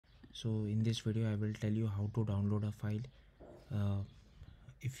So in this video I will tell you how to download a file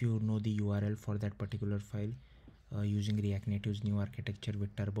if you know the URL for that particular file using React Native's new architecture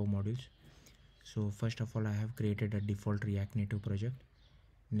with turbo modules. So first of all, I have created a default React Native project.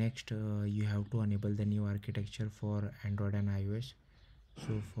 Next, you have to enable the new architecture for Android and iOS.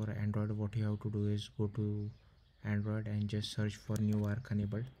 So for Android, what you have to do is go to Android and just search for new arc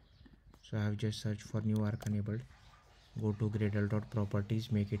enabled. So I have just searched for new arc enabled. Go to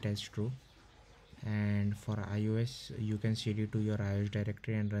gradle.properties, make it as true. And for iOS, you can cd to your iOS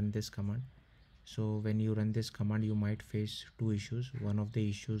directory and run this command. So when you run this command, you might face two issues. One of the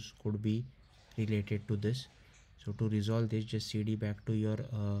issues could be related to this. So to resolve this, just cd back to your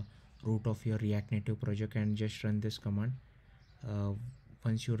root of your React Native project and just run this command.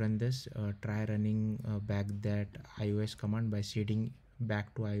 Once you run this, try running back that iOS command by cding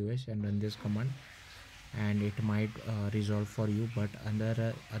back to iOS and run this command, and it might resolve for you. But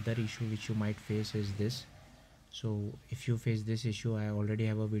other issue which you might face is this. So if you face this issue, I already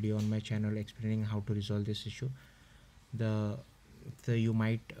have a video on my channel explaining how to resolve this issue. You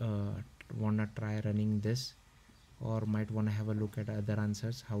might wanna try running this, or might wanna have a look at other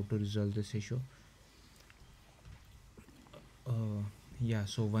answers how to resolve this issue. Yeah,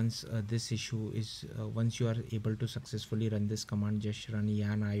 so once this issue is once you are able to successfully run this command, just run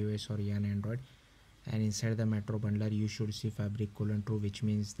yarn iOS or yarn Android, and inside the macro bundler you should see fabric :true, which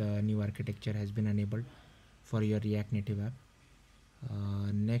means the new architecture has been enabled for your React Native app.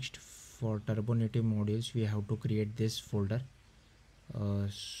 Next, for turbo native modules, we have to create this folder.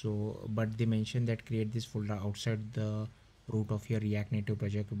 But they mention that create this folder outside the root of your React Native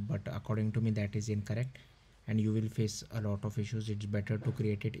project, but according to me that is incorrect, and you will face a lot of issues. It's better to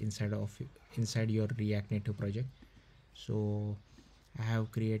create it inside your React Native project. So I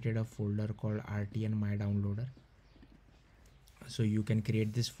have created a folder called RTN My Downloader. So you can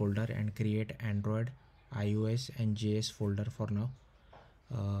create this folder and create Android, iOS and JS folder for now.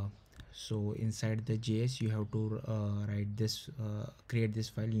 So inside the JS you have to create this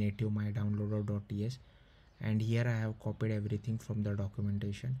file native mydownloader.ts, and here I have copied everything from the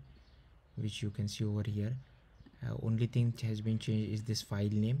documentation, which you can see over here. Only thing has been changed is this file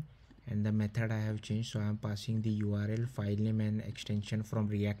name, and the method I have changed. So I am passing the URL, file name and extension from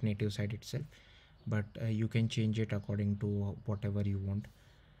React Native site itself, but you can change it according to whatever you want.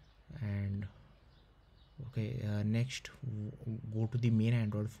 And okay, next go to the main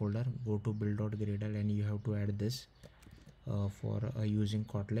Android folder, go to build.gradle, and you have to add this for using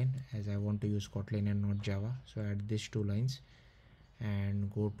Kotlin, as I want to use Kotlin and not Java. So add these two lines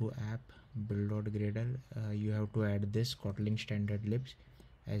and go to app build.gradle. You have to add this Kotlin standard libs,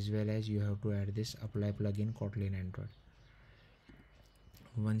 as well as you have to add this apply plugin Kotlin Android.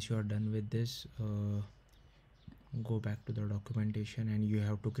 Once you are done with this, go back to the documentation and you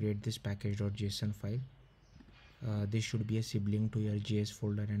have to create this package.json file. This should be a sibling to your JS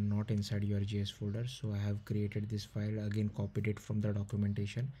folder and not inside your JS folder. So I have created this file, again copied it from the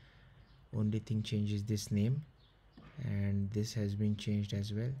documentation. Only thing changes this name, and this has been changed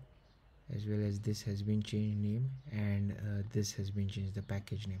as well as this has been changed name, and this has been changed, the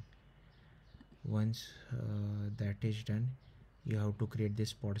package name. Once that is done, you have to create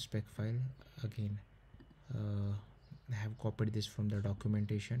this podspec file. Again, I have copied this from the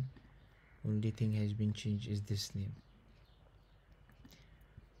documentation. Only thing has been changed is this name.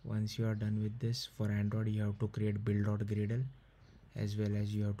 Once you are done with this, for Android you have to create build.gradle, as well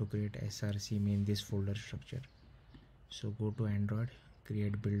as you have to create src main, this folder structure. So go to Android,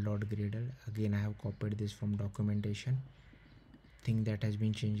 create build.gradle. Again, I have copied this from documentation. Thing that has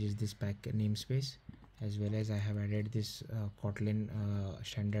been changed is this pack namespace, as well as I have added this Kotlin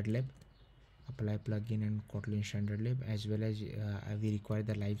standard lib, apply plugin and Kotlin standard lib, as well as we require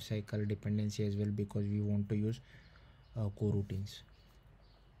the lifecycle dependency as well, because we want to use coroutines.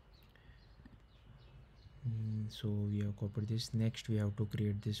 So we have copied this. Next we have to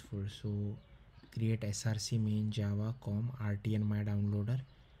create this folder. So create src main java com rtn my downloader,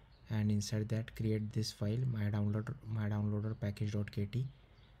 and inside that create this file my downloader package.kt,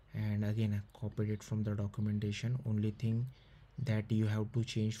 and again I copied it from the documentation. Only thing that you have to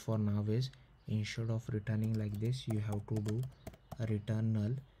change for now is, instead of returning like this, you have to do a return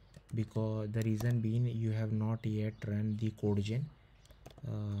null, because the reason being you have not yet run the CodeGen.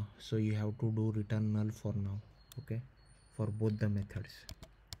 So you have to do return null for now, okay, for both the methods.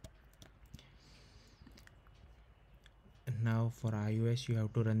 Now for iOS you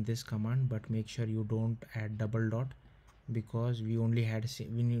have to run this command, but make sure you don't add double dot, because we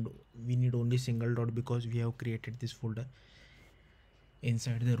need only single dot, because we have created this folder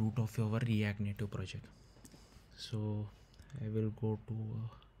inside the root of our React Native project. So I will go to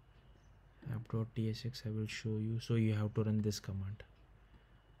app.tsx I will show you. So you have to run this command.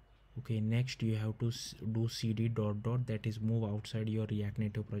 Okay, next you have to do cd dot dot, that is move outside your React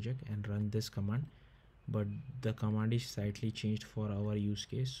Native project, and run this command. But the command is slightly changed for our use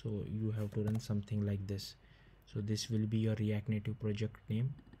case, so you have to run something like this. So this will be your React Native project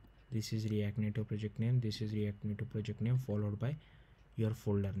name. This is React Native project name. This is React Native project name followed by your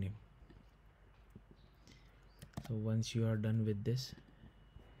folder name. So once you are done with this,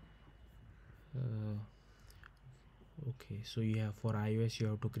 okay, so you have, for iOS you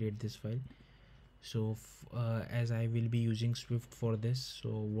have to create this file. So as I will be using Swift for this, so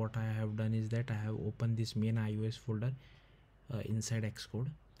what I have done is that I have opened this main iOS folder inside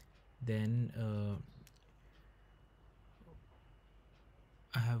Xcode. Then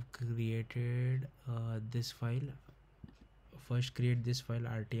I have created this file. First create this file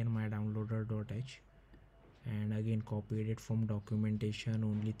rtn-mydownloader.h, and again copied it from documentation.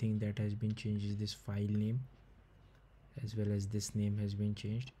 Only thing that has been changed is this file name, as well as this name has been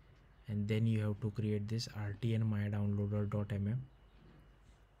changed. And then you have to create this rtn-mydownloader.mm.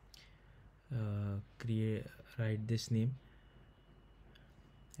 Write this name,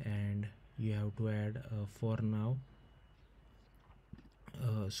 and you have to add for now.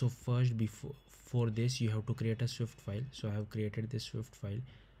 So first, before this, you have to create a Swift file. So I have created this Swift file,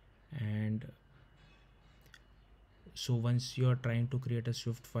 and so once you are trying to create a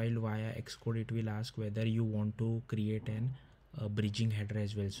Swift file via Xcode, it will ask whether you want to create an bridging header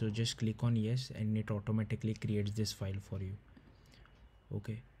as well. So just click on yes, and it automatically creates this file for you.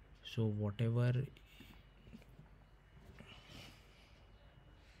 Okay, so whatever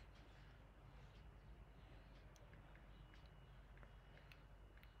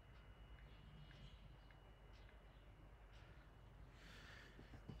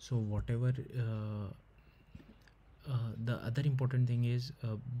the other important thing is,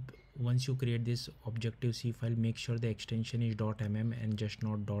 once you create this Objective-C file, make sure the extension is .mm and just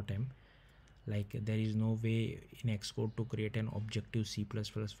not .m. Like there is no way in Xcode to create an Objective-C++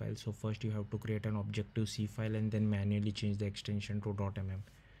 file. So first you have to create an Objective-C file and then manually change the extension to .mm.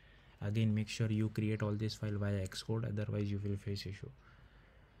 Again, make sure you create all this file via Xcode, otherwise you will face issue.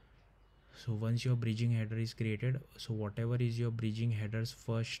 So once your bridging header is created, so whatever is your bridging header's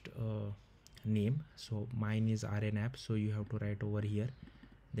first name, so mine is rnapp, so you have to write over here,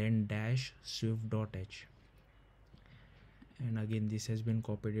 then dash swift.h, and again this has been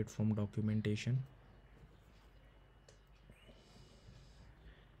copied it from documentation,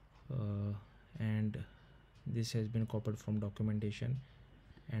 and this has been copied from documentation,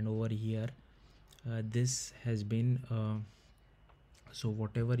 and over here this has been so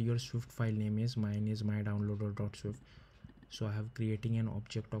whatever your Swift file name is, mine is mydownloader.swift, so I have creating an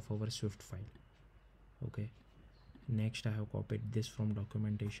object of our Swift file. Okay, next I have copied this from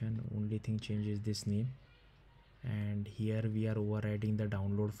documentation. Only thing changes this name, and here we are overriding the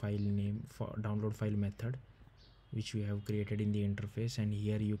download file name for download file method, which we have created in the interface. And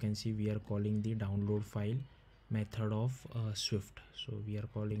here you can see we are calling the download file method of Swift. So we are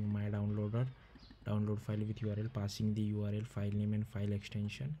calling mydownloader download file with URL, passing the URL, file name and file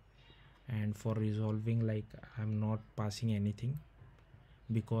extension. And for resolving, like I'm not passing anything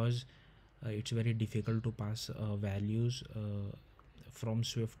because it's very difficult to pass values from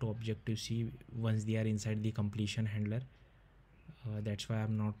Swift to Objective-C once they are inside the completion handler. That's why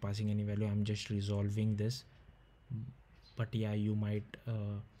I'm not passing any value, I'm just resolving this. But yeah, you might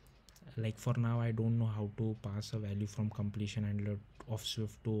like for now I don't know how to pass a value from completion handler of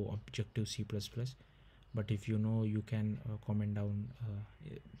Swift to Objective-C++, but if you know, you can comment down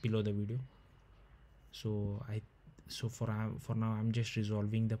below the video. So for now I'm just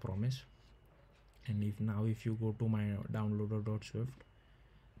resolving the promise. And if you go to my downloader.swift,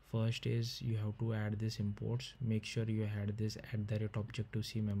 first is you have to add this imports. Make sure you add this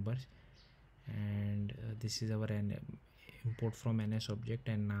 @Objective-C members, and this is our import from NS object.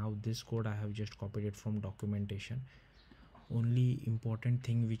 And now this code I have just copied it from documentation. Only important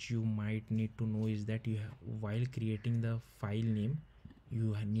thing which you might need to know is that you have, while creating the file name,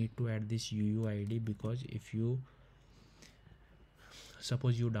 you need to add this UUID, because if you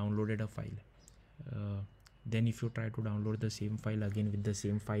suppose you downloaded a file, then if you try to download the same file again with the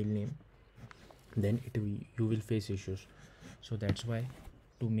same file name, then you will face issues. So that's why,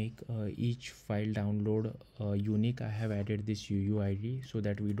 to make each file download unique, I have added this UUID so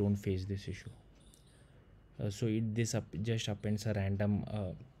that we don't face this issue. So this just appends a random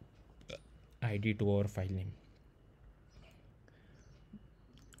ID to our file name.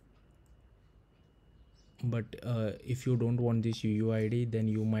 But if you don't want this UUID, then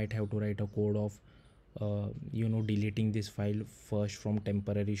you might have to write a code of deleting this file first from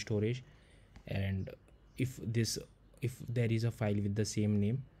temporary storage, And if there is a file with the same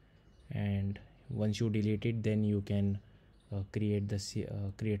name, and once you delete it, then you can create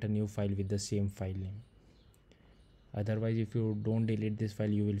a new file with the same file name. Otherwise, if you don't delete this file,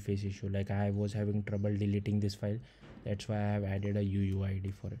 you will face issue. Like I was having trouble deleting this file, that's why I have added a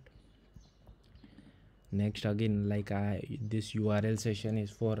UUID for it. Next, again, like this URL session is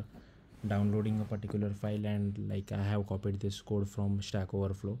for downloading a particular file, and like I have copied this code from Stack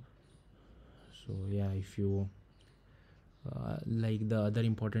Overflow. So yeah, if you like, the other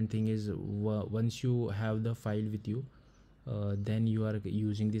important thing is once you have the file with you, then you are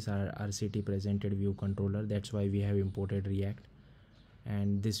using this RCT presented view controller. That's why we have imported React,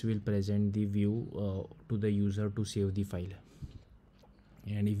 and this will present the view to the user to save the file.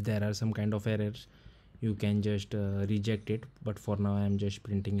 And if there are some kind of errors, you can just reject it, but for now I am just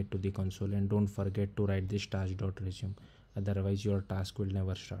printing it to the console. And don't forget to write this task.resume, otherwise your task will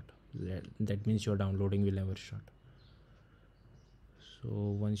never start. That means your downloading will never start. So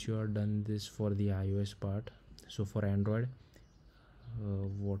once you are done this for the iOS part, so for Android,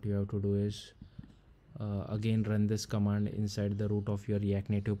 what you have to do is again run this command inside the root of your React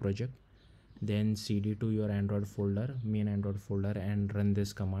Native project, then cd to your Android folder, main Android folder, and run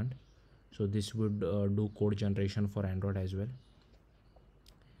this command. So this would do code generation for Android as well.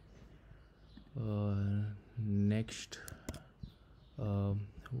 Next,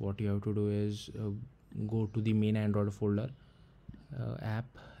 what you have to do is go to the main Android folder, app,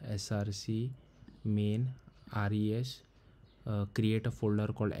 src, main, res, create a folder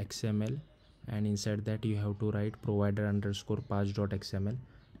called xml, and inside that you have to write provider underscore path.xml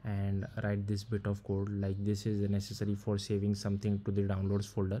and write this bit of code. Like this is necessary for saving something to the downloads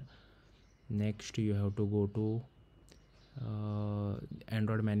folder. Next, you have to go to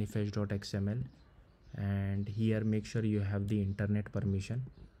android manifest.xml, and here make sure you have the internet permission,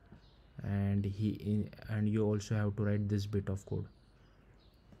 and you also have to write this bit of code.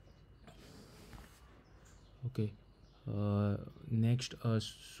 Okay, next,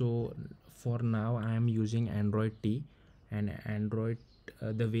 so for now I am using Android T, and Android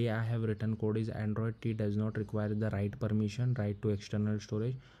the way I have written code is Android T does not require the write permission, write to external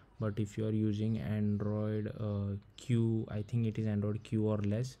storage. But if you are using Android Q, I think it is Android Q or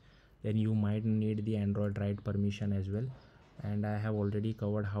less, then you might need the Android write permission as well. And I have already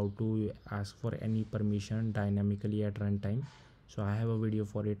covered how to ask for any permission dynamically at runtime. So I have a video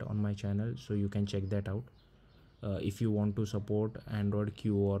for it on my channel, so you can check that out if you want to support Android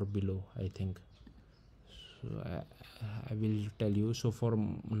Q or below, I think. So I will tell you. So for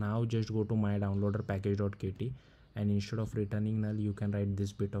now, just go to my downloader package.kt, and instead of returning null, you can write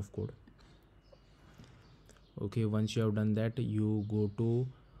this bit of code. Okay, once you have done that, you go to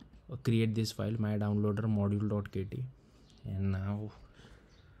create this file, my downloader module.kt, and now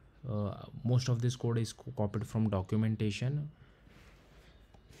most of this code is copied from documentation,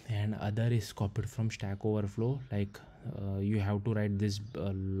 and other is copied from Stack Overflow. Like you have to write this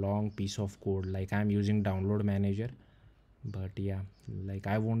long piece of code. Like I'm using download manager, but yeah, like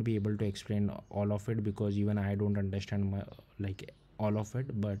I won't be able to explain all of it because even I don't understand all of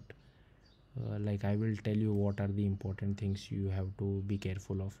it. But like I will tell you what are the important things you have to be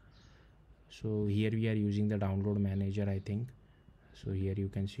careful of. So here we are using the download manager, I think. So here you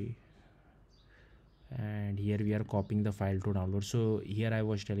can see, and here we are copying the file to download. So here I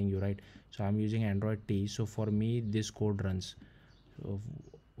was telling you, right, so I'm using Android T. So for me this code runs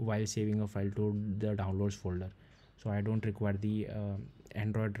while saving a file to the downloads folder. So I don't require the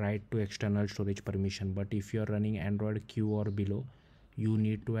Android write to external storage permission. But if you're running Android Q or below, you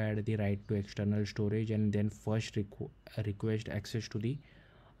need to add the write to external storage, and then first request access to the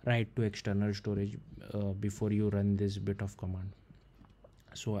write to external storage before you run this bit of command.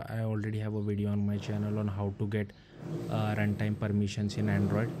 So I already have a video on my channel on how to get runtime permissions in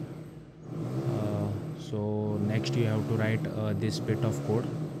Android. So next you have to write this bit of code,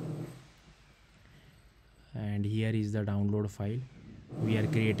 and here is the download file. We are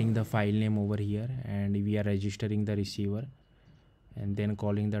creating the file name over here, and we are registering the receiver, and then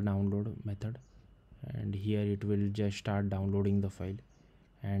calling the download method, and here it will just start downloading the file.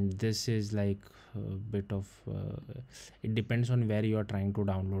 And this is like a bit of it depends on where you are trying to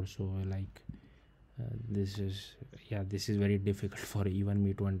download. So like this is very difficult for even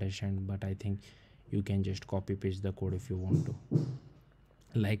me to understand, but I think you can just copy paste the code if you want to.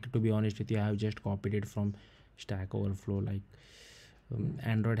 Like, to be honest with you, I have just copied it from Stack Overflow. Like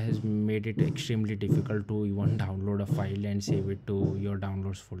Android has made it extremely difficult to even download a file and save it to your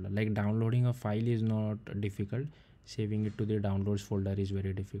downloads folder. Like downloading a file is not difficult, saving it to the downloads folder is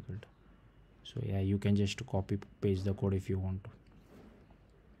very difficult. So yeah, you can just copy paste the code if you want to.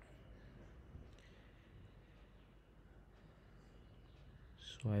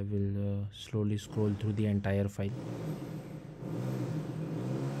 So I will slowly scroll through the entire file.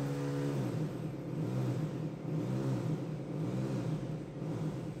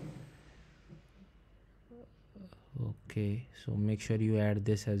 Okay, so make sure you add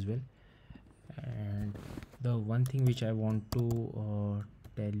this as well. And the one thing which I want to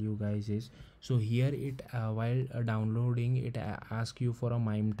tell you guys is, so here it while downloading it asks you for a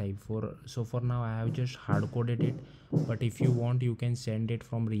MIME type. For now I have just hard coded it, but if you want you can send it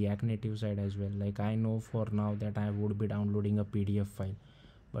from React Native side as well. Like I know for now that I would be downloading a PDF file,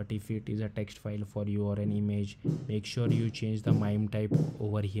 but if it is a text file for you or an image, make sure you change the MIME type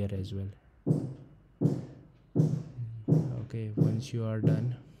over here as well. Okay, once you are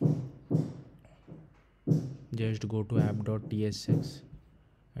done, just go to app.tsx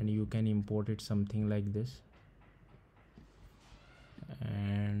and you can import it something like this.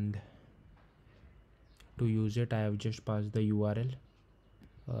 And to use it I have just passed the URL,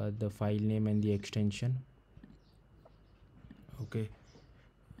 the file name and the extension. Okay,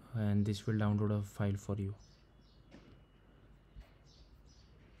 and this will download a file for you.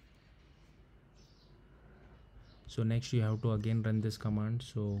 So next you have to again run this command.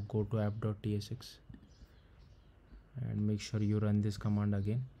 So go to app.tsx and make sure you run this command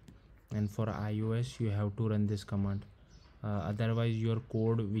again. And for iOS you have to run this command. Otherwise your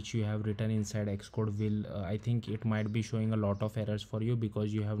code which you have written inside Xcode will I think it might be showing a lot of errors for you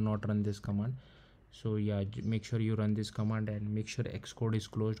because you have not run this command. So yeah, make sure you run this command and make sure Xcode is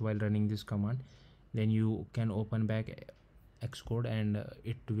closed while running this command. Then you can open back Xcode and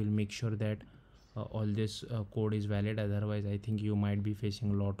it will make sure that all this code is valid. Otherwise I think you might be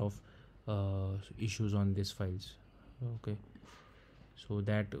facing a lot of issues on these files. Okay, so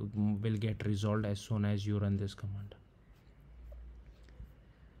that will get resolved as soon as you run this command.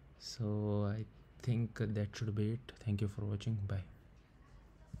 So I think that should be it. Thank you for watching. Bye.